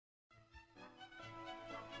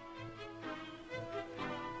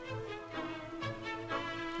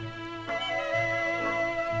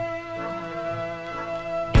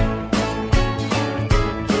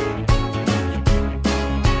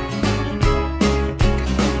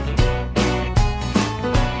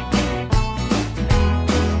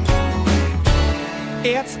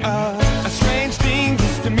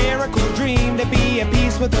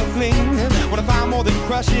with a fling. What I find more than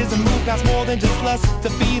crushes and move past more than just lust to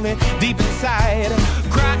feeling deep inside,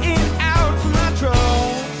 crying out for my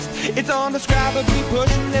trust. It's undescribably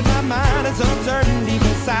pushing that my mind is uncertain. Deep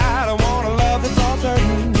inside I want a love that's all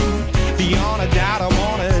certain. Beyond a doubt I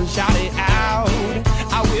wanna shout it out.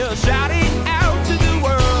 I will shout it out to the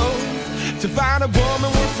world. To find a woman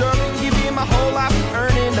worth serving, giving my whole life and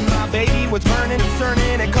earning. To my baby what's burning and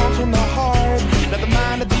certain, it comes from the heart, not the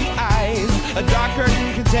mind of the eyes. A dark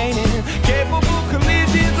curtain containing capable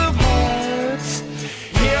collisions of hearts.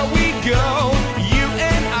 Here we go, you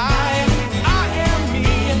and I am me,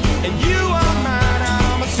 and you are mine.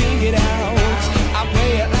 I'ma sing it out, I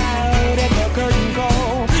play it loud at the curtain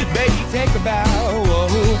call. Baby, take a bow.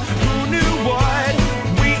 Who knew what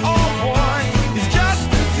we all want is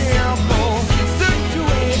just a simple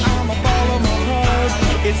situation. I'ma follow my heart,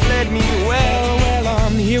 it's led me well,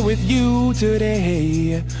 I'm here with you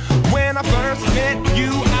today. When I first met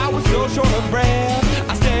you, I was so short of breath.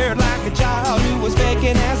 I stared like a child who was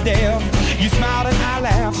faking as deaf. You smiled and I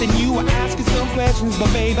laughed, and you were asking some questions,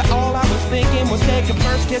 but baby, all I was thinking was taking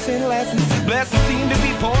first kissing lessons. Blessings seem to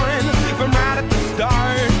be pouring from right at the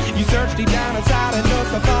start. You searched deep down inside and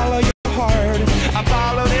just to follow your heart. I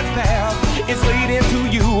followed this path, it's leading to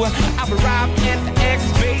you. I've arrived at the X,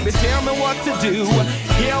 baby, tell me what to do.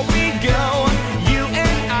 Here we go, you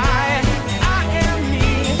and I am me,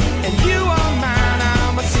 and you are mine.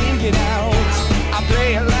 I'ma sing it out, I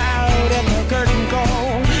play it loud at the curtain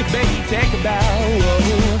call. Baby, take a bow.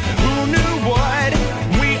 Who knew what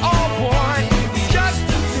we all want? It's just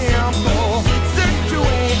a simple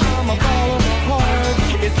situation. I'ma follow my heart,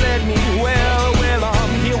 it's led me well,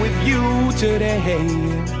 I'm here with you today.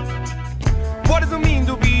 What does it mean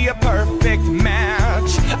to be a perfect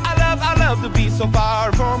match? I love to be so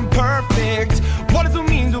far from perfect. What does it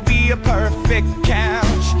mean to be a perfect catch?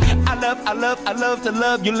 I love to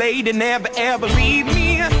love you, lady, never ever leave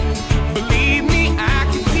me. Believe me, I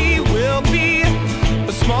can see we'll be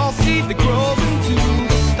a small seed that grows into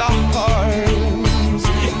the stars.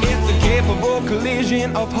 It's a capable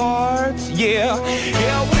collision of hearts, yeah.